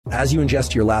as you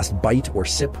ingest your last bite or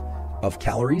sip of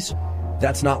calories,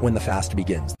 that's not when the fast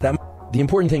begins. The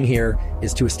important thing here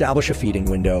is to establish a feeding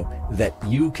window that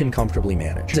you can comfortably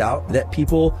manage. It's out that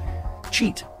people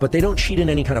cheat, but they don't cheat in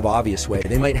any kind of obvious way.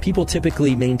 People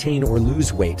typically maintain or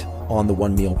lose weight on the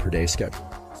 1 meal per day schedule.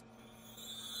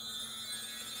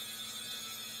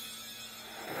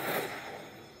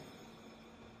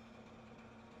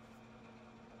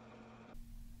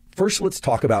 First, let's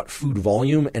talk about food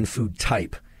volume and food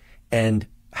type and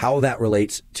how that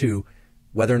relates to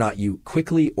whether or not you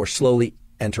quickly or slowly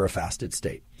enter a fasted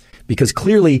state. Because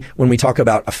clearly, when we talk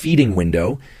about a feeding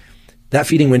window, that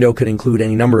feeding window could include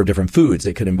any number of different foods.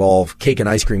 It could involve cake and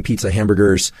ice cream, pizza,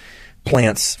 hamburgers,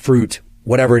 plants, fruit,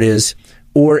 whatever it is,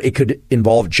 or it could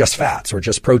involve just fats or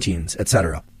just proteins,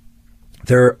 etc.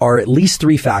 There are at least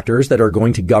 3 factors that are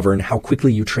going to govern how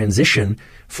quickly you transition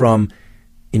from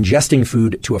ingesting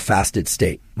food to a fasted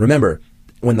state. Remember,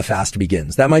 when the fast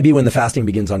begins. That might be when the fasting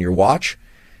begins on your watch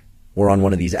or on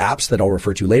one of these apps that I'll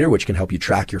refer to later, which can help you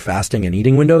track your fasting and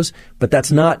eating windows. But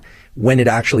that's not when it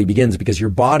actually begins, because your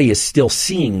body is still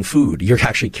seeing food. You're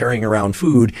actually carrying around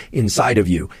food inside of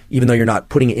you. Even though you're not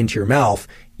putting it into your mouth,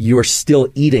 you're still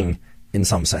eating in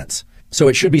some sense. So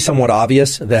it should be somewhat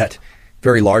obvious that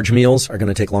very large meals are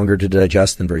going to take longer to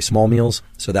digest than very small meals.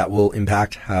 So that will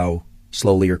impact how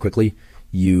slowly or quickly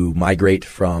you migrate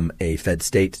from a fed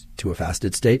state to a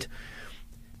fasted state.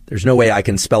 There's no way I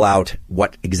can spell out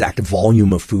what exact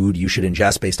volume of food you should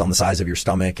ingest based on the size of your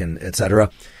stomach and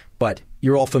etc. But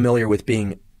you're all familiar with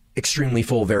being extremely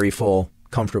full, very full,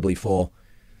 comfortably full,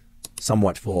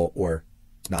 somewhat full, or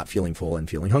not feeling full and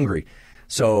feeling hungry.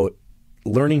 So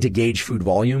learning to gauge food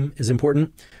volume is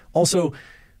important. Also,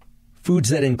 foods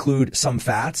that include some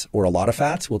fats or a lot of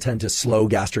fats will tend to slow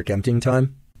gastric emptying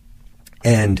time.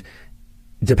 And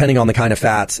depending on the kind of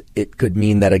fats, it could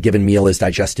mean that a given meal is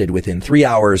digested within 3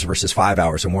 hours versus 5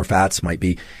 hours. So more fats might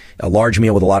be a large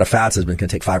meal with a lot of fats is going to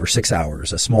take 5 or 6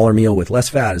 hours. A smaller meal with less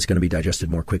fat is going to be digested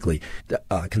more quickly.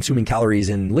 Consuming calories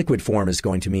in liquid form is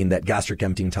going to mean that gastric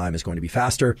emptying time is going to be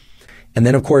faster. And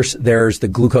then, of course, there's the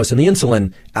glucose and the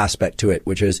insulin aspect to it,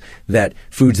 which is that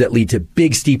foods that lead to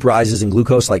big, steep rises in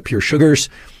glucose, like pure sugars,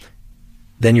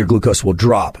 then your glucose will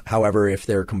drop. However, if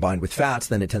they're combined with fats,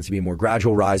 then it tends to be a more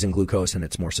gradual rise in glucose and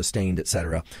it's more sustained,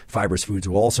 etc. Fibrous foods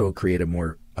will also create a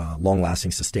more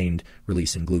long-lasting, sustained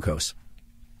release in glucose.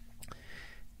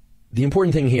 The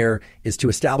important thing here is to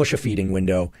establish a feeding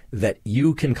window that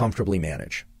you can comfortably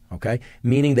manage, okay?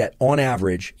 Meaning that on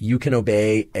average, you can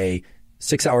obey a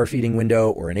 6-hour feeding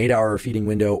window or an 8-hour feeding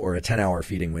window or a 10-hour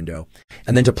feeding window.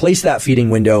 And then to place that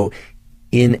feeding window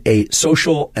in a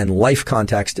social and life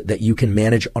context that you can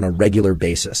manage on a regular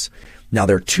basis. Now,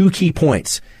 there are 2 key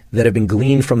points that have been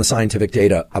gleaned from the scientific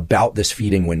data about this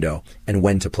feeding window and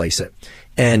when to place it.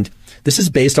 And this is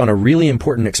based on a really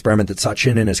important experiment that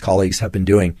Sachin and his colleagues have been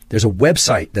doing. There's a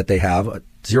website that they have, a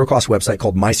zero-cost website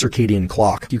called My Circadian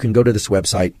Clock. You can go to this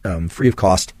website free of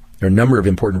cost. There are a number of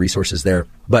important resources there.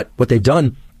 But what they've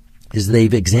done is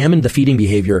they've examined the feeding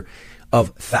behavior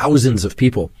of thousands of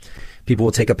people. People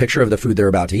will take a picture of the food they're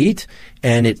about to eat,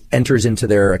 and it enters into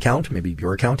their account, maybe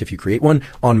your account if you create one,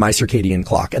 on My Circadian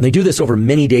Clock. And they do this over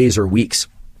many days or weeks.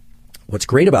 What's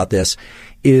great about this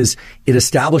is it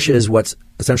establishes what's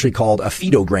essentially called a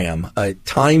feedogram, a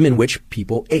time in which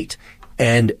people ate.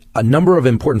 And a number of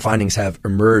important findings have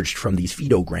emerged from these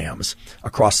fetograms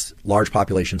across large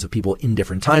populations of people in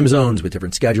different time zones with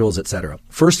different schedules, etc.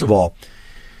 First of all,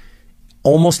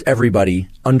 almost everybody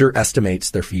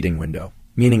underestimates their feeding window.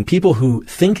 Meaning people who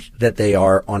think that they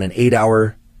are on an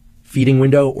 8-hour feeding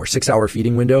window or 6-hour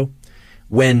feeding window,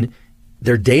 when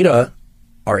their data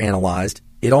are analyzed,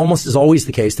 it almost is always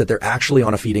the case that they're actually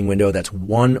on a feeding window that's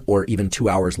 1 or even 2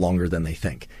 hours longer than they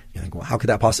think. You think, well, how could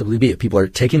that possibly be? If people are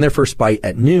taking their first bite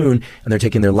at noon and they're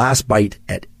taking their last bite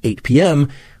at 8 p.m.,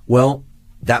 well,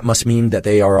 that must mean that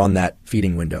they are on that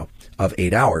feeding window of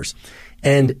 8 hours.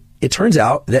 And it turns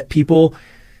out that people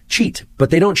cheat,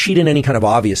 but they don't cheat in any kind of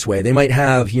obvious way. They might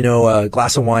have, a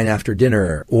glass of wine after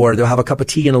dinner, or they'll have a cup of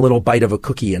tea and a little bite of a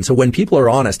cookie. And so when people are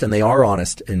honest, and they are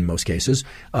honest in most cases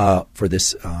for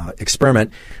this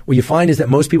experiment, what you find is that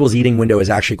most people's eating window is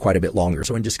actually quite a bit longer.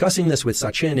 So in discussing this with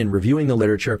Sachin and reviewing the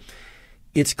literature,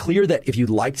 it's clear that if you'd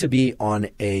like to be on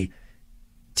a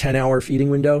 10-hour feeding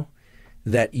window,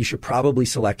 that you should probably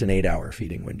select an 8-hour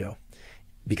feeding window,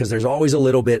 because there's always a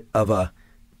little bit of a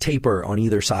taper on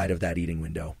either side of that eating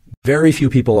window. Very few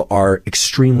people are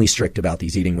extremely strict about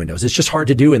these eating windows. It's just hard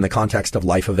to do in the context of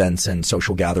life events and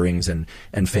social gatherings and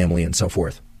family and so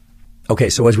forth. Okay,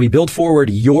 so as we build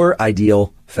forward your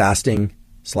ideal fasting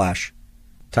 /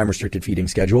 time restricted feeding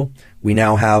schedule, we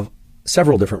now have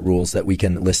several different rules that we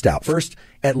can list out. First,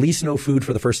 at least no food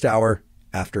for the first hour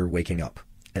after waking up.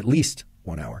 At least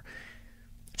 1 hour.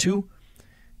 2,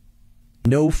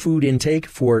 no food intake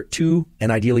for 2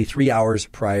 and ideally 3 hours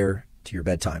prior to your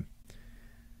bedtime.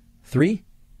 3,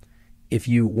 if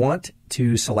you want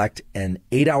to select an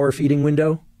 8-hour feeding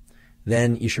window,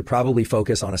 then you should probably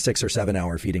focus on a 6 or 7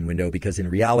 hour feeding window, because in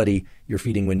reality, your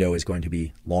feeding window is going to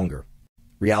be longer.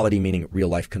 Reality meaning real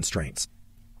life constraints.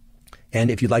 And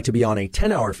if you'd like to be on a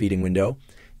 10-hour feeding window,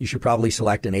 you should probably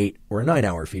select an 8 or a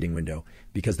 9-hour feeding window,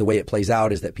 because the way it plays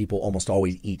out is that people almost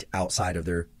always eat outside of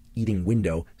their eating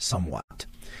window somewhat.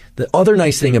 The other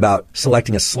nice thing about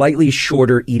selecting a slightly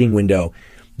shorter eating window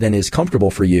than is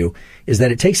comfortable for you is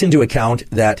that it takes into account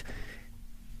that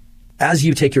as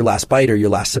you take your last bite or your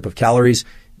last sip of calories,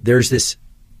 there's this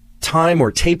time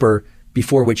or taper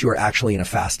before which you are actually in a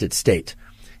fasted state.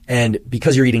 And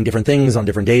because you're eating different things on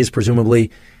different days,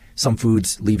 presumably, some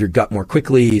foods leave your gut more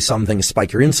quickly, some things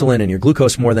spike your insulin and your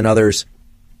glucose more than others.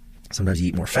 Sometimes you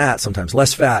eat more fat, sometimes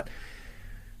less fat.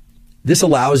 This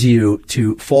allows you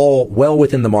to fall well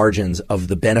within the margins of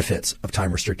the benefits of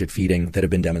time-restricted feeding that have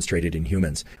been demonstrated in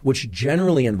humans, which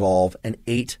generally involve an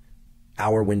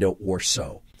 8-hour window or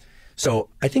so. So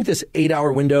I think this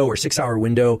 8-hour window or 6-hour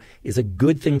window is a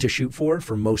good thing to shoot for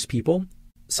most people.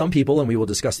 Some people, and we will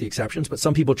discuss the exceptions, but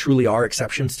some people truly are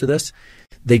exceptions to this.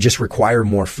 They just require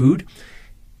more food.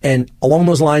 And along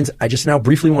those lines, I just now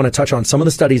briefly want to touch on some of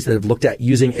the studies that have looked at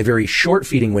using a very short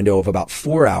feeding window of about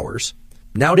 4 hours.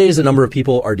 Nowadays, a number of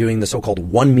people are doing the so-called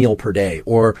 1 meal per day,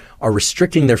 or are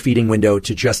restricting their feeding window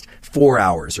to just 4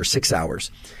 hours or 6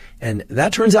 hours. And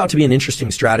that turns out to be an interesting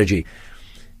strategy.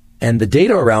 And the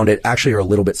data around it actually are a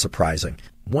little bit surprising.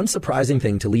 One surprising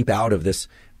thing to leap out of this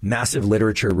massive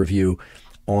literature review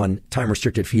on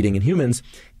time-restricted feeding in humans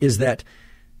is that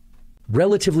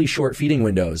relatively short feeding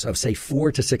windows of, say,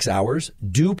 4 to 6 hours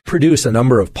do produce a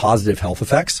number of positive health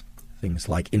effects. Things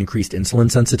like increased insulin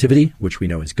sensitivity, which we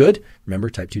know is good. Remember,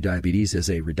 type 2 diabetes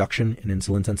is a reduction in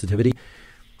insulin sensitivity.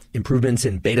 Improvements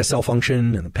in beta cell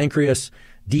function in the pancreas,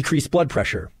 decreased blood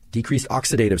pressure, decreased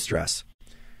oxidative stress,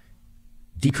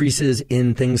 decreases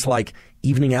in things like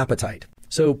evening appetite.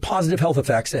 So positive health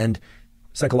effects and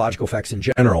psychological effects in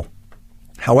general.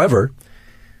 However,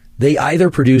 they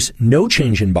either produce no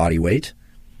change in body weight,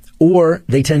 or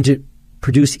they tend to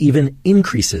produce even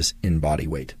increases in body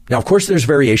weight. Now, of course, there's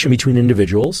variation between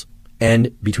individuals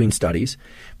and between studies,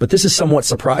 but this is somewhat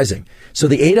surprising. So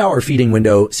the 8-hour feeding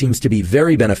window seems to be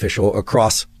very beneficial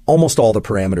across almost all the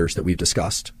parameters that we've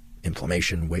discussed: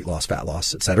 inflammation, weight loss, fat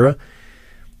loss, etc.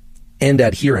 And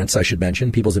adherence, I should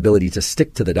mention. People's ability to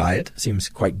stick to the diet seems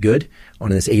quite good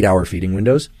on this 8-hour feeding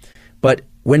windows. But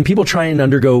when people try and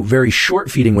undergo very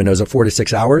short feeding windows of 4 to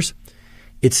 6 hours,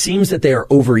 it seems that they are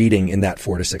overeating in that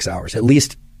 4 to 6 hours, at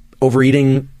least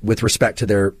overeating with respect to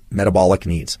their metabolic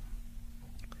needs.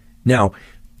 Now,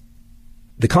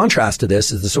 the contrast to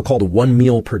this is the so-called 1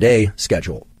 meal per day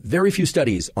schedule. Very few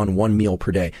studies on 1 meal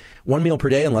per day. 1 meal per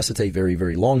day, unless it's a very,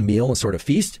 very long meal, a sort of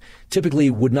feast,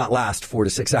 typically would not last 4 to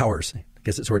 6 hours. I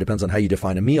guess it sort of depends on how you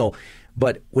define a meal.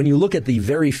 But when you look at the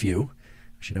very few,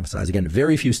 I should emphasize again,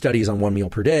 very few studies on 1 meal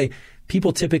per day,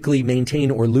 people typically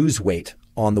maintain or lose weight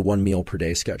on the 1 meal per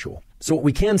day schedule. So what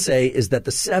we can say is that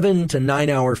the 7 to 9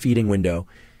 hour feeding window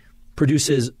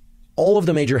produces all of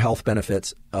the major health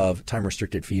benefits of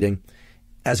time-restricted feeding,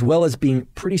 as well as being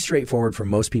pretty straightforward for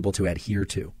most people to adhere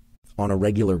to on a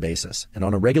regular basis. And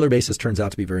on a regular basis turns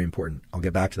out to be very important. I'll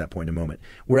get back to that point in a moment.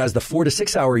 Whereas the 4 to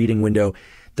 6 hour eating window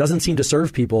doesn't seem to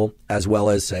serve people as well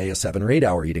as, say, a 7 or 8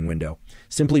 hour eating window,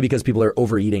 simply because people are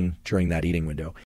overeating during that eating window.